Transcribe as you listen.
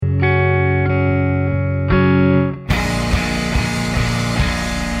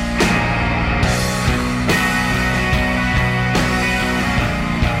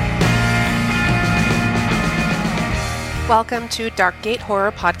Welcome to Darkgate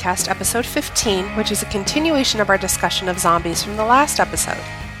Horror Podcast episode 15, which is a continuation of our discussion of zombies from the last episode.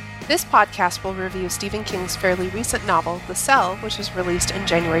 This podcast will review Stephen King's fairly recent novel, The Cell, which was released in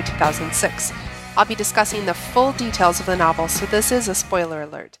January 2006. I'll be discussing the full details of the novel, so this is a spoiler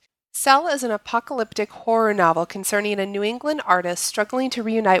alert. Cell is an apocalyptic horror novel concerning a New England artist struggling to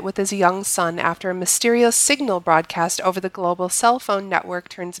reunite with his young son after a mysterious signal broadcast over the global cell phone network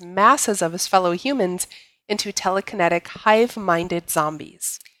turns masses of his fellow humans into telekinetic, hive-minded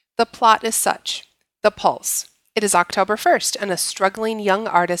zombies. The plot is such. The Pulse. It is October 1st, and a struggling young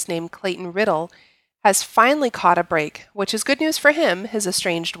artist named Clayton Riddle has finally caught a break, which is good news for him, his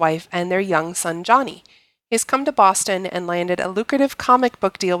estranged wife, and their young son Johnny. He's come to Boston and landed a lucrative comic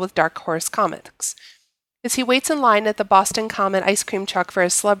book deal with Dark Horse Comics. As he waits in line at the Boston Common ice cream truck for a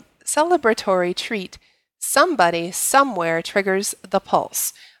celebratory treat, somebody, somewhere triggers the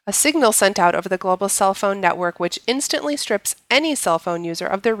Pulse, a signal sent out over the global cell phone network which instantly strips any cell phone user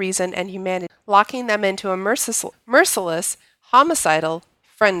of their reason and humanity, locking them into a merciless, homicidal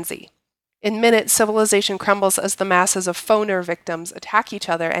frenzy. In minutes, civilization crumbles as the masses of phoner victims attack each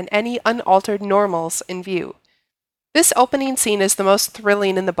other and any unaltered normals in view. This opening scene is the most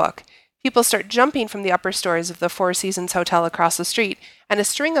thrilling in the book. People start jumping from the upper stories of the Four Seasons Hotel across the street, and a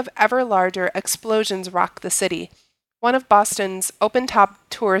string of ever larger explosions rock the city. One of Boston's open-top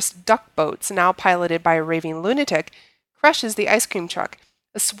tourist duck boats, now piloted by a raving lunatic, crushes the ice cream truck.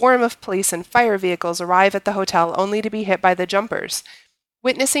 A swarm of police and fire vehicles arrive at the hotel only to be hit by the jumpers.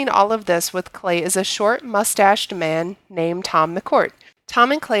 Witnessing all of this with Clay is a short, mustached man named Tom McCourt.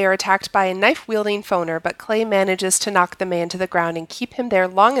 Tom and Clay are attacked by a knife-wielding phoner, but Clay manages to knock the man to the ground and keep him there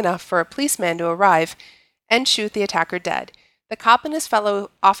long enough for a policeman to arrive and shoot the attacker dead. The cop and his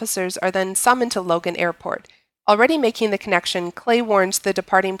fellow officers are then summoned to Logan Airport. Already making the connection, Clay warns the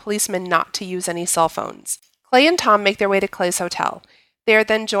departing policeman not to use any cell phones. Clay and Tom make their way to Clay's hotel. They are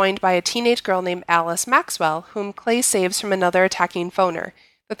then joined by a teenage girl named Alice Maxwell, whom Clay saves from another attacking phoner.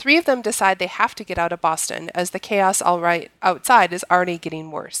 The three of them decide they have to get out of Boston, as the chaos outside is already getting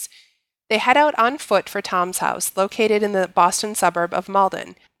worse. They head out on foot for Tom's house, located in the Boston suburb of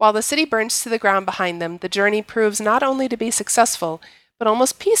Malden. While the city burns to the ground behind them, the journey proves not only to be successful, but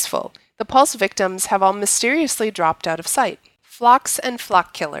almost peaceful. The Pulse victims have all mysteriously dropped out of sight. Flocks and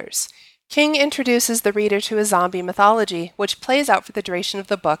flock killers. King introduces the reader to a zombie mythology, which plays out for the duration of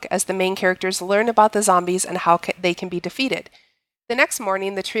the book as the main characters learn about the zombies and how they can be defeated. The next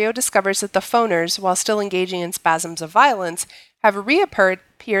morning, the trio discovers that the phoners, while still engaging in spasms of violence, have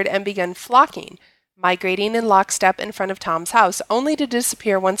reappeared and begun flocking, migrating in lockstep in front of Tom's house, only to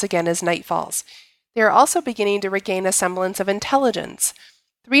disappear once again as night falls. They are also beginning to regain a semblance of intelligence.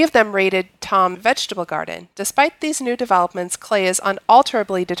 3 of them raided Tom's vegetable garden. Despite these new developments, Clay is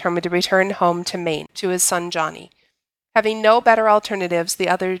unalterably determined to return home to Maine, to his son Johnny. Having no better alternatives, the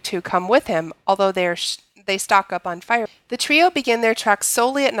other 2 come with him, although they stock up on fire. The trio begin their trek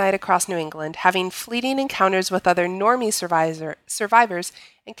solely at night across New England, having fleeting encounters with other normie survivors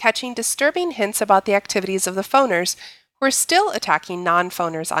and catching disturbing hints about the activities of the phoners, who are still attacking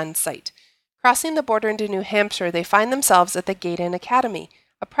non-phoners on site. Crossing the border into New Hampshire, they find themselves at the Gaydon Academy,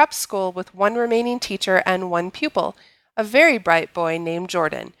 a prep school with 1 remaining teacher and 1 pupil, a very bright boy named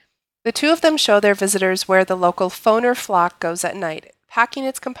Jordan. The 2 of them show their visitors where the local phoner flock goes at night, packing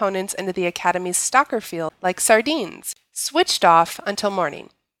its components into the academy's stalker field like sardines, switched off until morning.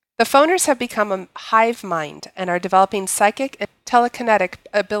 The phoners have become a hive mind and are developing psychic and telekinetic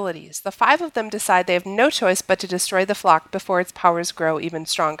abilities. The 5 of them decide they have no choice but to destroy the flock before its powers grow even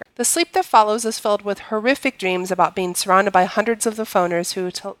stronger. The sleep that follows is filled with horrific dreams about being surrounded by hundreds of the phoners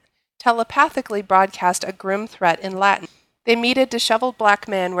who telepathically broadcast a grim threat in Latin. They meet a disheveled black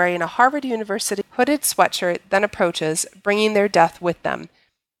man wearing a Harvard University hooded sweatshirt, then approaches, bringing their death with them.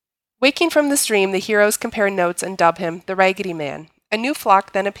 Waking from this dream, the heroes compare notes and dub him the Raggedy Man. A new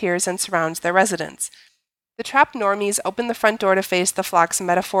flock then appears and surrounds their residence. The trapped normies open the front door to face the flock's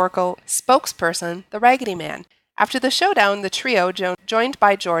metaphorical spokesperson, the Raggedy Man. After the showdown, the trio, joined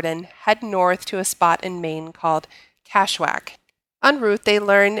by Jordan, head north to a spot in Maine called Cashwack. En route, they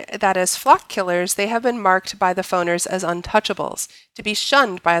learn that as flock killers, they have been marked by the phoners as untouchables, to be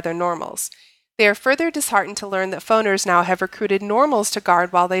shunned by other normals. They are further disheartened to learn that phoners now have recruited normals to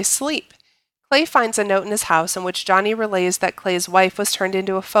guard while they sleep. Clay finds a note in his house in which Johnny relays that Clay's wife was turned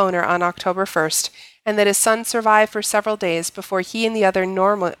into a phoner on October 1st, and that his son survived for several days before he and the other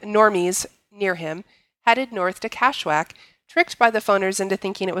normies near him headed north to Cashwack, tricked by the phoners into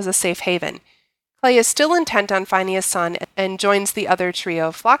thinking it was a safe haven. Clay is still intent on finding his son and joins the other trio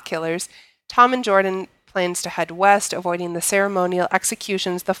of flock killers. Tom and Jordan plans to head west, avoiding the ceremonial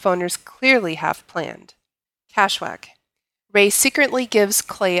executions the phoners clearly have planned. Cashwack. Ray secretly gives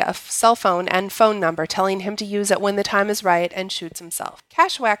Clay a cell phone and phone number, telling him to use it when the time is right, and shoots himself.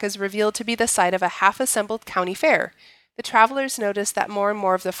 Cashwack is revealed to be the site of a half-assembled county fair. The travelers notice that more and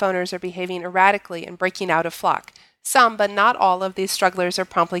more of the phoners are behaving erratically and breaking out of flock. Some, but not all, of these strugglers are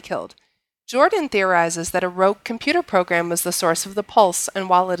promptly killed. Jordan theorizes that a rogue computer program was the source of the pulse, and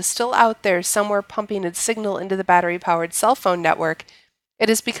while it is still out there somewhere pumping its signal into the battery-powered cell phone network, it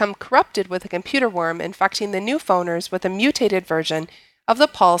has become corrupted with a computer worm, infecting the new phoners with a mutated version of the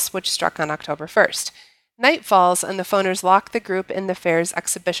pulse which struck on October 1st. Night falls, and the phoners lock the group in the fair's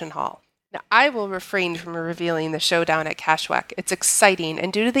exhibition hall. Now, I will refrain from revealing the showdown at Cashwack. It's exciting,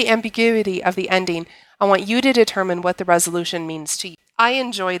 and due to the ambiguity of the ending, I want you to determine what the resolution means to you. I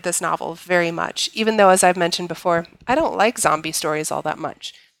enjoyed this novel very much, even though, as I've mentioned before, I don't like zombie stories all that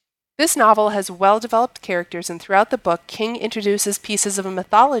much. This novel has well-developed characters, and throughout the book, King introduces pieces of a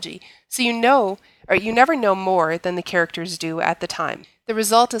mythology, so you never know more than the characters do at the time. The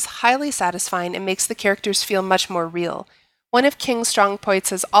result is highly satisfying and makes the characters feel much more real. One of King's strong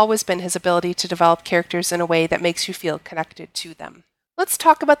points has always been his ability to develop characters in a way that makes you feel connected to them. Let's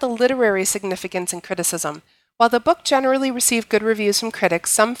talk about the literary significance and criticism. While the book generally received good reviews from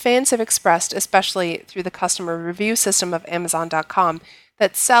critics, some fans have expressed, especially through the customer review system of Amazon.com,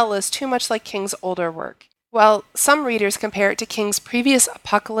 that Cell is too much like King's older work. While some readers compare it to King's previous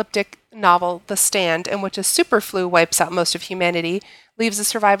apocalyptic novel, The Stand, in which a superflu wipes out most of humanity, leaves the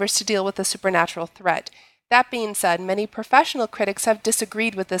survivors to deal with a supernatural threat. That being said, many professional critics have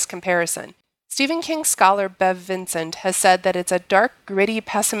disagreed with this comparison. Stephen King scholar Bev Vincent has said that it's a dark, gritty,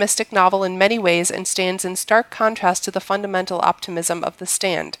 pessimistic novel in many ways and stands in stark contrast to the fundamental optimism of The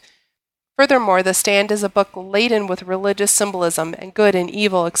Stand. Furthermore, The Stand is a book laden with religious symbolism and good and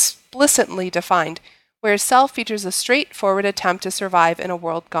evil explicitly defined, whereas Cell features a straightforward attempt to survive in a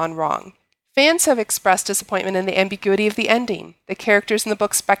world gone wrong. Fans have expressed disappointment in the ambiguity of the ending. The characters in the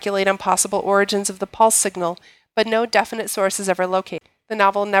book speculate on possible origins of the pulse signal, but no definite source is ever located. The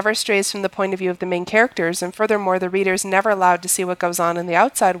novel never strays from the point of view of the main characters, and furthermore, the reader is never allowed to see what goes on in the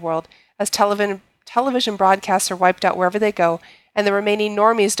outside world, as television broadcasts are wiped out wherever they go, and the remaining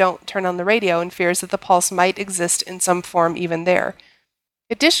normies don't turn on the radio in fears that the pulse might exist in some form even there.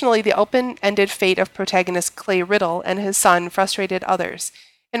 Additionally, the open-ended fate of protagonist Clay Riddle and his son frustrated others.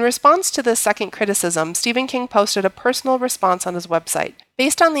 In response to this second criticism, Stephen King posted a personal response on his website.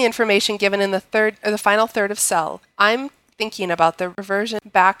 Based on the information given in the final third of Cell, I'm thinking about the reversion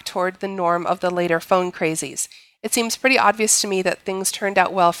back toward the norm of the later phone crazies. It seems pretty obvious to me that things turned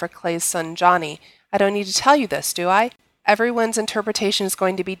out well for Clay's son Johnny. I don't need to tell you this, do I? Everyone's interpretation is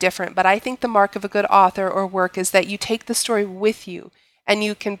going to be different, but I think the mark of a good author or work is that you take the story with you, and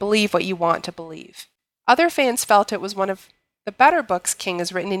you can believe what you want to believe. Other fans felt it was one of the better books King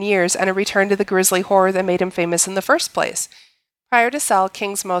has written in years, and a return to the grisly horror that made him famous in the first place. Prior to Cell,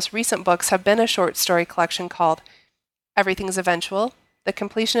 King's most recent books have been a short story collection called Everything's Eventual, the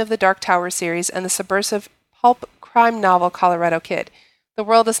completion of the Dark Tower series, and the subversive pulp crime novel Colorado Kid. The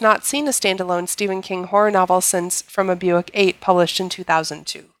world has not seen a standalone Stephen King horror novel since From a Buick 8, published in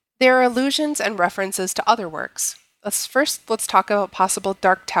 2002. There are allusions and references to other works. Let's talk about possible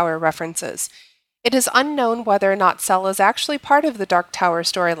Dark Tower references. It is unknown whether or not Cell is actually part of the Dark Tower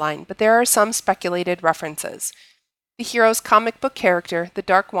storyline, but there are some speculated references. The hero's comic book character, the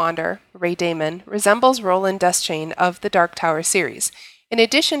Dark Wanderer, Ray Damon, resembles Roland Deschain of the Dark Tower series. In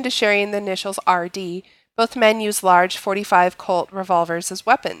addition to sharing the initials RD, both men use large .45 Colt revolvers as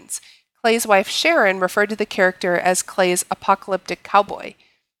weapons. Clay's wife Sharon referred to the character as Clay's apocalyptic cowboy.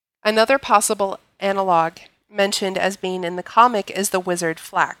 Another possible analog mentioned as being in the comic is the wizard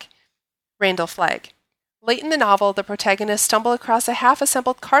Randall Flagg. Late in the novel, the protagonists stumble across a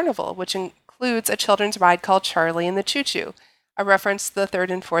half-assembled carnival, which includes a children's ride called Charlie and the Choo Choo, a reference to the third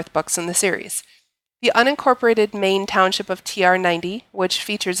and fourth books in the series. The unincorporated Maine township of TR90, which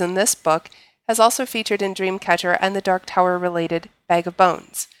features in this book, has also featured in Dreamcatcher and the Dark Tower-related Bag of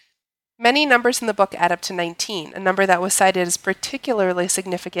Bones. Many numbers in the book add up to 19, a number that was cited as particularly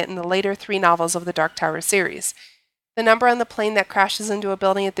significant in the later 3 novels of the Dark Tower series. The number on the plane that crashes into a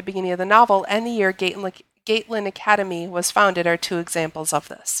building at the beginning of the novel and the year Gatelin Academy was founded are 2 examples of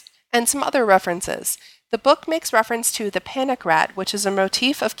this. And some other references. The book makes reference to the panic rat, which is a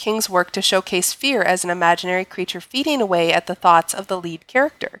motif of King's work to showcase fear as an imaginary creature feeding away at the thoughts of the lead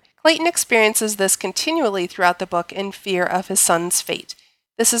character. Clayton experiences this continually throughout the book in fear of his son's fate.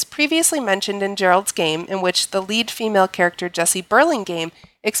 This is previously mentioned in Gerald's Game, in which the lead female character Jessie Burlingame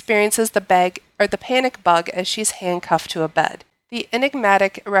experiences the panic bug as she's handcuffed to a bed. The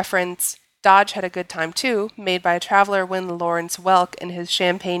enigmatic reference Dodge Had a Good Time Too, made by traveler when Lawrence Welk and his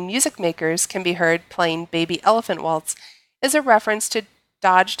Champagne Music Makers can be heard playing Baby Elephant Waltz, is a reference to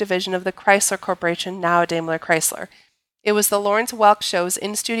Dodge division of the Chrysler Corporation, now Daimler Chrysler. It was the Lawrence Welk show's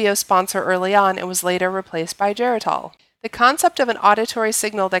in-studio sponsor early on and was later replaced by Geritol. The concept of an auditory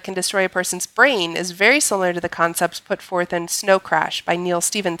signal that can destroy a person's brain is very similar to the concepts put forth in Snow Crash by Neal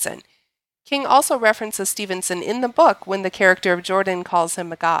Stephenson. King also references Stevenson in the book when the character of Jordan calls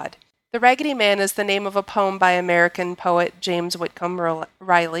him a god. The Raggedy Man is the name of a poem by American poet James Whitcomb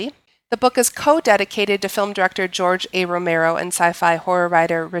Riley. The book is co-dedicated to film director George A. Romero and sci-fi horror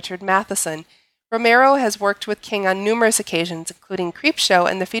writer Richard Matheson. Romero has worked with King on numerous occasions, including Creepshow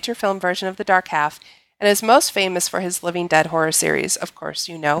and the feature film version of The Dark Half, and is most famous for his Living Dead horror series, of course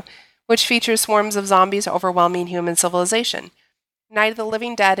you know, which features swarms of zombies overwhelming human civilization. Night of the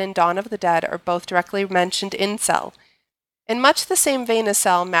Living Dead and Dawn of the Dead are both directly mentioned in Cell. In much the same vein as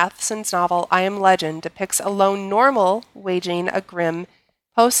Cell, Matheson's novel I Am Legend depicts a lone normal waging a grim,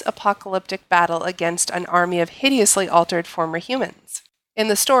 post-apocalyptic battle against an army of hideously altered former humans. In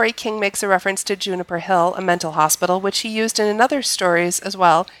the story, King makes a reference to Juniper Hill, a mental hospital, which he used in other stories as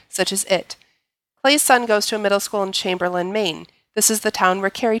well, such as It. Clay's son goes to a middle school in Chamberlain, Maine. This is the town where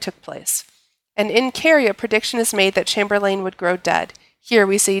Carrie took place. And in Carrie, a prediction is made that Chamberlain would grow dead. Here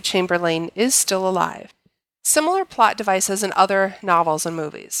we see Chamberlain is still alive. Similar plot devices in other novels and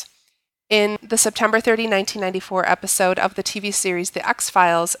movies. In the September 30, 1994 episode of the TV series The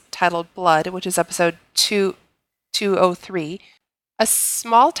X-Files titled Blood, which is episode 203, a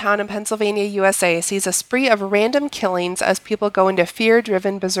small town in Pennsylvania, USA sees a spree of random killings as people go into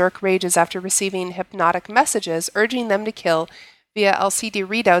fear-driven berserk rages after receiving hypnotic messages urging them to kill via LCD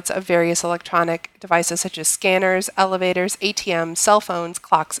readouts of various electronic devices such as scanners, elevators, ATMs, cell phones,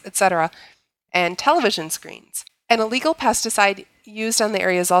 clocks, etc., and television screens. An illegal pesticide used on the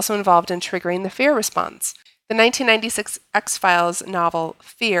area is also involved in triggering the fear response. The 1996 X-Files novel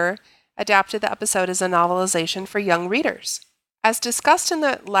Fear adapted the episode as a novelization for young readers. As discussed in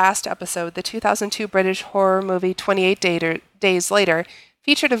the last episode, the 2002 British horror movie 28 Days Later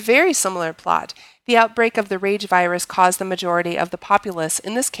featured a very similar plot. The outbreak of the rage virus caused the majority of the populace,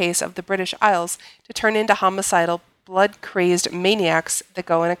 in this case of the British Isles, to turn into homicidal, blood-crazed maniacs that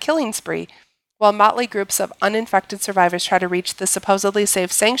go on a killing spree, while motley groups of uninfected survivors try to reach the supposedly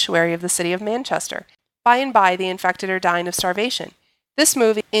safe sanctuary of the city of Manchester. By and by, the infected are dying of starvation. This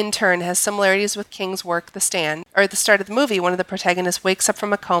movie, in turn, has similarities with King's work The Stand. At the start of the movie, one of the protagonists wakes up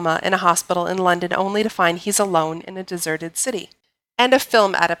from a coma in a hospital in London only to find he's alone in a deserted city. And a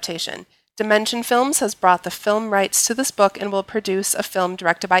film adaptation. Dimension Films has brought the film rights to this book and will produce a film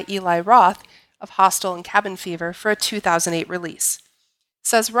directed by Eli Roth of Hostel and Cabin Fever for a 2008 release.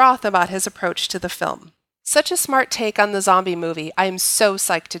 Says Roth about his approach to the film. Such a smart take on the zombie movie. I am so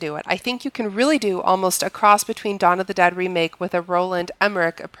psyched to do it. I think you can really do almost a cross between Dawn of the Dead remake with a Roland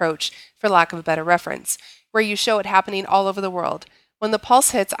Emmerich approach, for lack of a better reference, where you show it happening all over the world. When the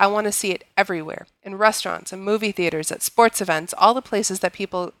pulse hits, I want to see it everywhere. In restaurants and movie theaters, at sports events, all the places that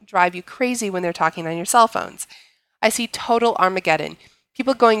people drive you crazy when they're talking on your cell phones. I see total Armageddon.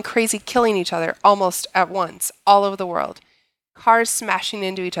 People going crazy killing each other almost at once, all over the world. Cars smashing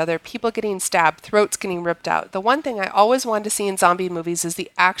into each other, people getting stabbed, throats getting ripped out. The one thing I always wanted to see in zombie movies is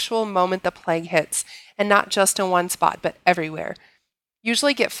the actual moment the plague hits, and not just in one spot, but everywhere.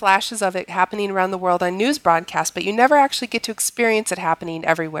 Usually get flashes of it happening around the world on news broadcasts, but you never actually get to experience it happening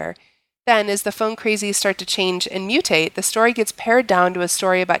everywhere. Then, as the phone crazies start to change and mutate, the story gets pared down to a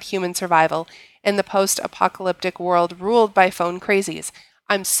story about human survival in the post-apocalyptic world ruled by phone crazies.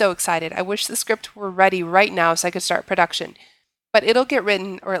 I'm so excited. I wish the script were ready right now so I could start production. But it'll get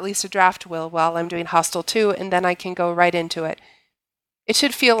written, or at least a draft will, while I'm doing Hostel 2, and then I can go right into it. It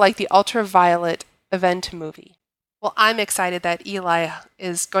should feel like the ultraviolet event movie. Well, I'm excited that Eli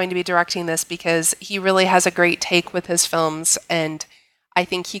is going to be directing this because he really has a great take with his films, and I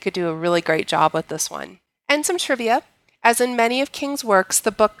think he could do a really great job with this one. And some trivia. As in many of King's works,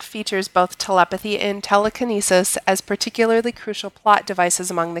 the book features both telepathy and telekinesis as particularly crucial plot devices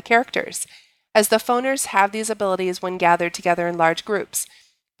among the characters, as the phoners have these abilities when gathered together in large groups.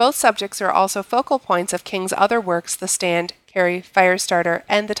 Both subjects are also focal points of King's other works, The Stand, Carrie, Firestarter,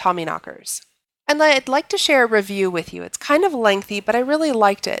 and The Tommyknockers. And I'd like to share a review with you. It's kind of lengthy, but I really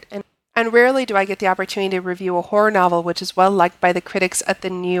liked it, and rarely do I get the opportunity to review a horror novel which is well liked by the critics at the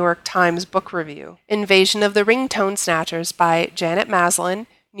New York Times Book Review. Invasion of the Ringtone Snatchers by Janet Maslin,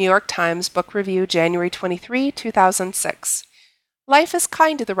 New York Times Book Review, January 23, 2006. Life is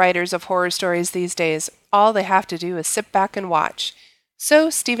kind to the writers of horror stories these days. All they have to do is sit back and watch. So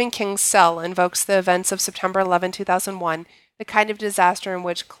Stephen King's Cell invokes the events of September 11, 2001, the kind of disaster in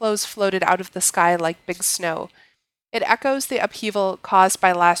which clothes floated out of the sky like big snow. It echoes the upheaval caused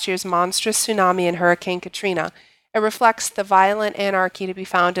by last year's monstrous tsunami and Hurricane Katrina, It reflects the violent anarchy to be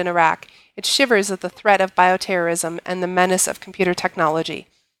found in Iraq. It shivers at the threat of bioterrorism and the menace of computer technology.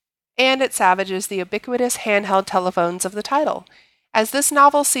 And it savages the ubiquitous handheld telephones of the title. As this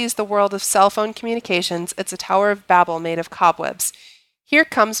novel sees the world of cell phone communications, it's a Tower of Babel made of cobwebs. Here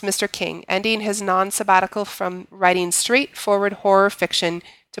comes Mr. King, ending his non-sabbatical from writing straightforward horror fiction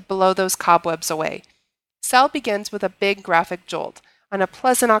to blow those cobwebs away. Cell begins with a big graphic jolt. On a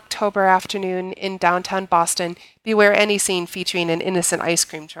pleasant October afternoon in downtown Boston, beware any scene featuring an innocent ice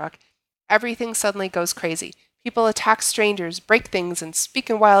cream truck. Everything suddenly goes crazy. People attack strangers, break things, and speak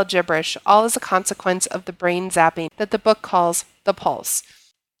in wild gibberish, all as a consequence of the brain zapping that the book calls the pulse.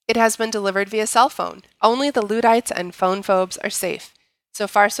 It has been delivered via cell phone. Only the Luddites and phone phobes are safe. So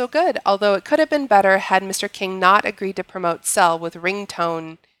far so good, although it could have been better had Mr. King not agreed to promote Cell with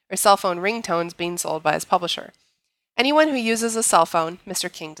cell phone ringtones being sold by his publisher. Anyone who uses a cell phone,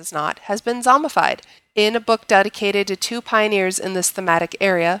 Mr. King does not, has been zombified. In a book dedicated to two pioneers in this thematic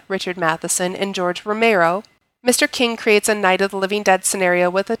area, Richard Matheson and George Romero, Mr. King creates a Night of the Living Dead scenario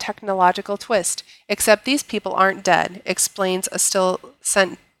with a technological twist, except these people aren't dead, explains a still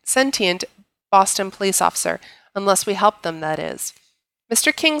sentient Boston police officer, unless we help them, that is.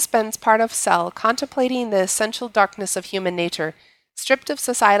 Mr. King spends part of Cell contemplating the essential darkness of human nature. Stripped of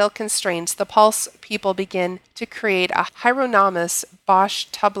societal constraints, the Pulse people begin to create a Hieronymus Bosch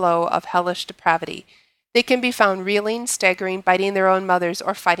tableau of hellish depravity. They can be found reeling, staggering, biting their own mothers,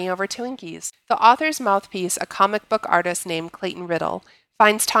 or fighting over Twinkies. The author's mouthpiece, a comic book artist named Clayton Riddle,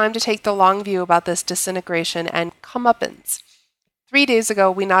 finds time to take the long view about this disintegration and comeuppance. 3 days ago,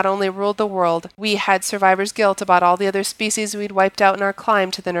 we not only ruled the world, we had survivor's guilt about all the other species we'd wiped out in our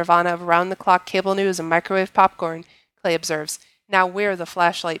climb to the nirvana of round-the-clock cable news and microwave popcorn, Clay observes. Now we're the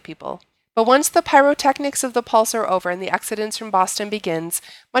flashlight people. But once the pyrotechnics of the Pulse are over and the exodus from Boston begins,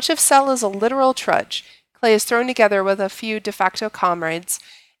 much of Cell is a literal trudge. Clay is thrown together with a few de facto comrades,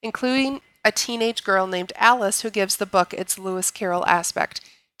 including a teenage girl named Alice who gives the book its Lewis Carroll aspect.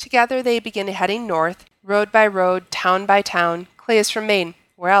 Together they begin heading north, road by road, town by town. Clay is from Maine.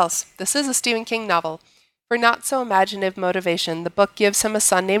 Where else? This is a Stephen King novel. For not-so-imaginative motivation, the book gives him a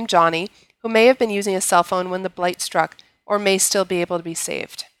son named Johnny, who may have been using a cell phone when the blight struck, or may still be able to be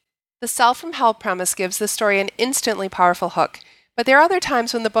saved. The Cell from Hell premise gives the story an instantly powerful hook, but there are other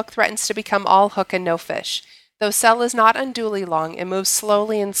times when the book threatens to become all hook and no fish. Though Cell is not unduly long, it moves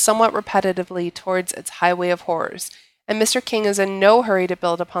slowly and somewhat repetitively towards its highway of horrors, and Mr. King is in no hurry to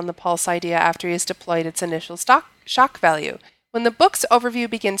build upon the Pulse idea after he has deployed its initial shock value. When the book's overview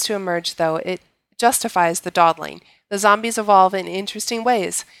begins to emerge, though, it justifies the dawdling. The zombies evolve in interesting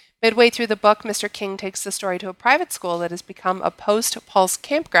ways. Midway through the book, Mr. King takes the story to a private school that has become a post-Pulse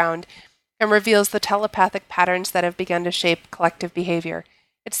campground and reveals the telepathic patterns that have begun to shape collective behavior.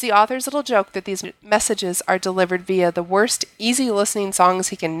 It's the author's little joke that these messages are delivered via the worst, easy-listening songs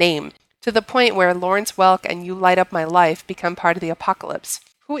he can name, to the point where Lawrence Welk and You Light Up My Life become part of the apocalypse.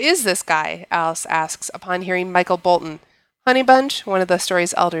 Who is this guy? Alice asks upon hearing Michael Bolton. Honeybunch, one of the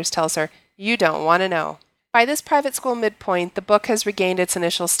story's elders, tells her, you don't want to know. By this private school midpoint, the book has regained its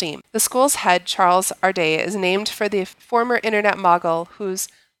initial steam. The school's head, Charles Arday, is named for the former internet mogul whose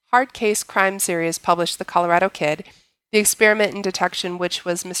hard case crime series published The Colorado Kid, The Experiment in Detection, which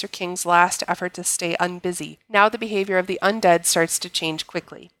was Mr. King's last effort to stay unbusy. Now the behavior of the undead starts to change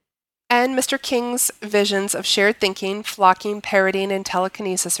quickly. And Mr. King's visions of shared thinking, flocking, parroting, and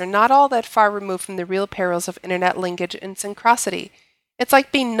telekinesis are not all that far removed from the real perils of internet linkage and synchrosity. It's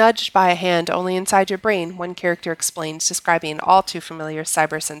like being nudged by a hand only inside your brain, one character explains, describing an all too familiar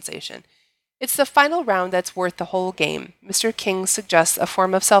cyber sensation. It's the final round that's worth the whole game. Mr. King suggests a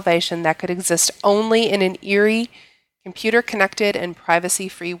form of salvation that could exist only in an eerie, computer-connected, and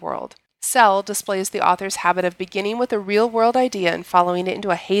privacy-free world. Cell displays the author's habit of beginning with a real-world idea and following it into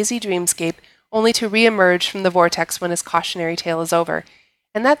a hazy dreamscape, only to re-emerge from the vortex when his cautionary tale is over.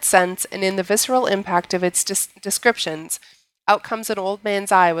 In that sense, and in the visceral impact of its descriptions, out comes an old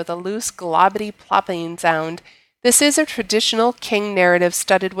man's eye with a loose, globbity-plopping sound. This is a traditional King narrative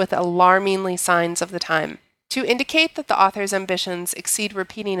studded with alarmingly signs of the time. To indicate that the author's ambitions exceed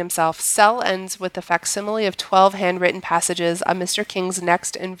repeating himself, Cell ends with the facsimile of 12 handwritten passages of Mr. King's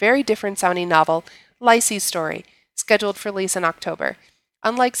next and very different-sounding novel, Lacey's Story, scheduled for release in October.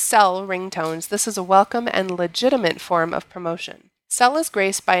 Unlike Cell ringtones, this is a welcome and legitimate form of promotion. Cell is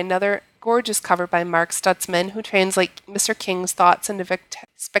graced by another gorgeous cover by Mark Stutzman, who translates Mr. King's thoughts into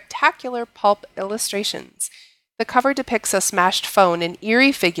spectacular pulp illustrations. The cover depicts a smashed phone, an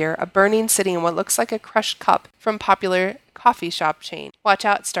eerie figure, a burning city, and what looks like a crushed cup from popular coffee shop chain. Watch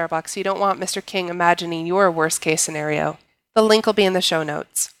out, Starbucks. You don't want Mr. King imagining your worst-case scenario. The link will be in the show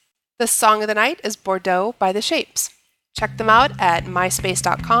notes. The song of the night is Bordeaux by The Shapes. Check them out at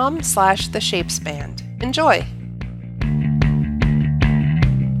myspace.com/theshapesband. Enjoy!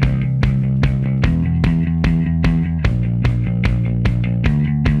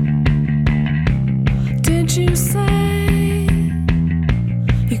 Did you say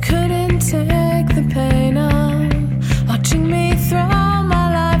you couldn't take the pain of watching me throw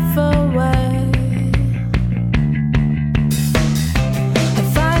my life away? I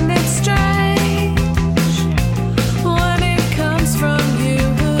find it strange when it comes from you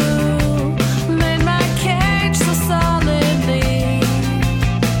who made my cage so solidly.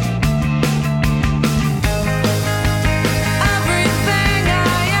 Everything I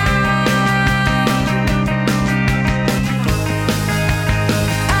am,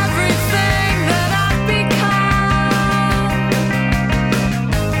 everything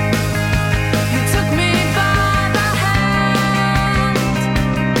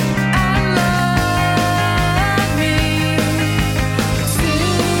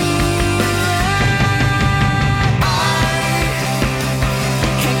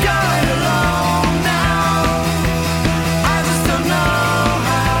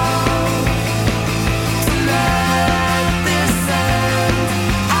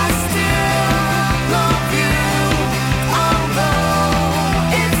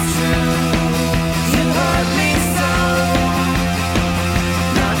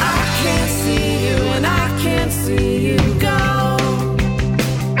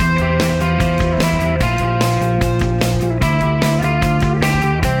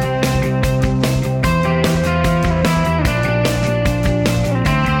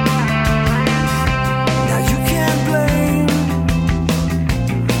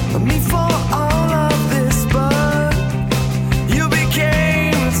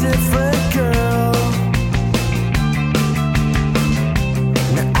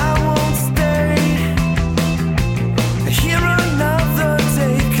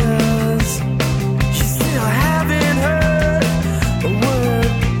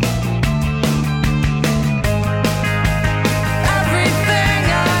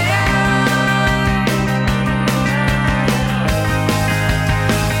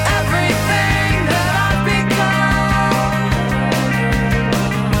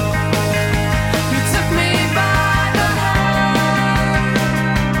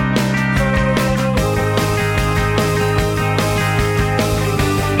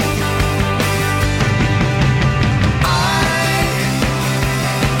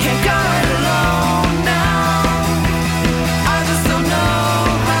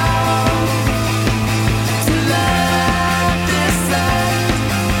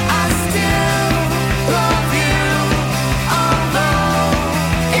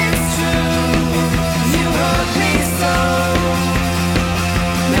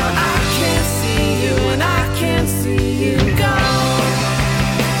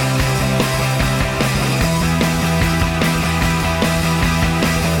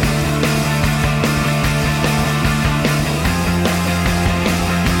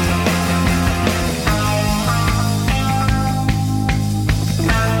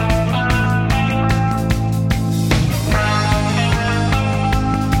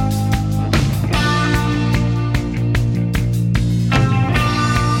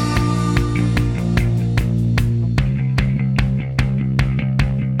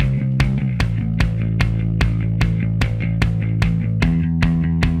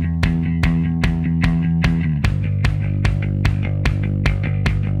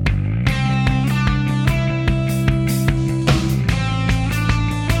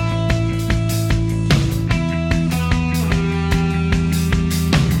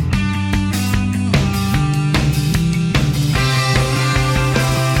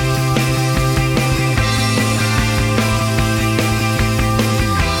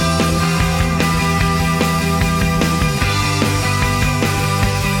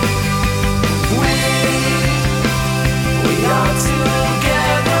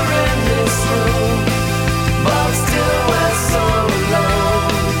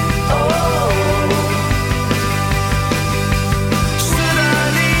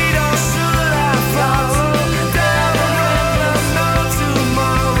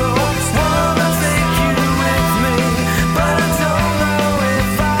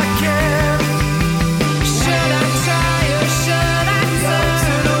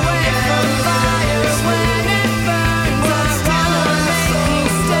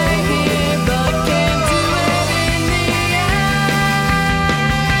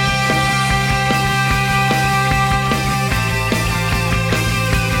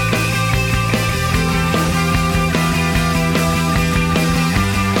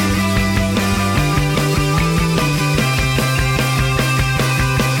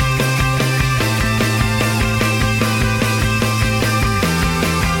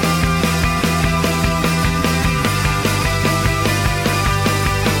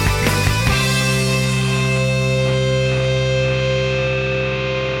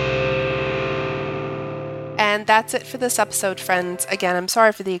And that's it for this episode, friends. Again, I'm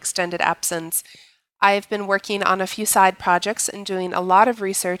sorry for the extended absence. I've been working on a few side projects and doing a lot of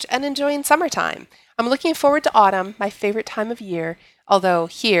research and enjoying summertime. I'm looking forward to autumn, my favorite time of year, although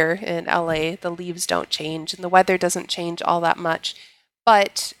here in LA, the leaves don't change and the weather doesn't change all that much.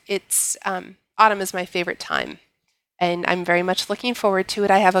 But it's autumn is my favorite time, and I'm very much looking forward to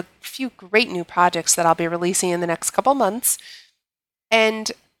it. I have a few great new projects that I'll be releasing in the next couple months, and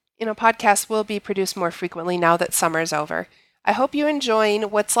podcasts will be produced more frequently now that summer's over. I hope you're enjoying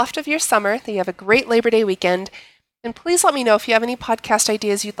what's left of your summer, that you have a great Labor Day weekend, and please let me know if you have any podcast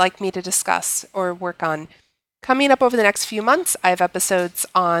ideas you'd like me to discuss or work on. Coming up over the next few months, I have episodes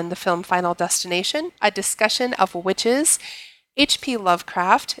on the film Final Destination, a discussion of witches, H.P.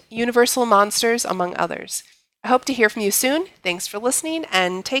 Lovecraft, Universal Monsters, among others. I hope to hear from you soon. Thanks for listening,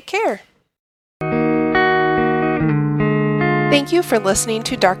 and take care. Thank you for listening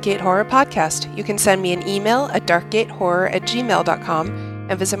to Darkgate Horror Podcast. You can send me an email at darkgatehorror@gmail.com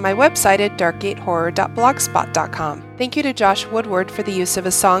and visit my website at darkgatehorror.blogspot.com. Thank you to Josh Woodward for the use of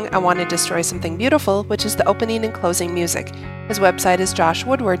his song I Want to Destroy Something Beautiful, which is the opening and closing music. His website is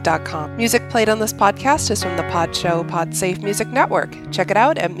joshwoodward.com. Music played on this podcast is from the Podshow Podsafe Music Network. Check it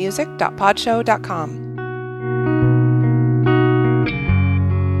out at music.podshow.com.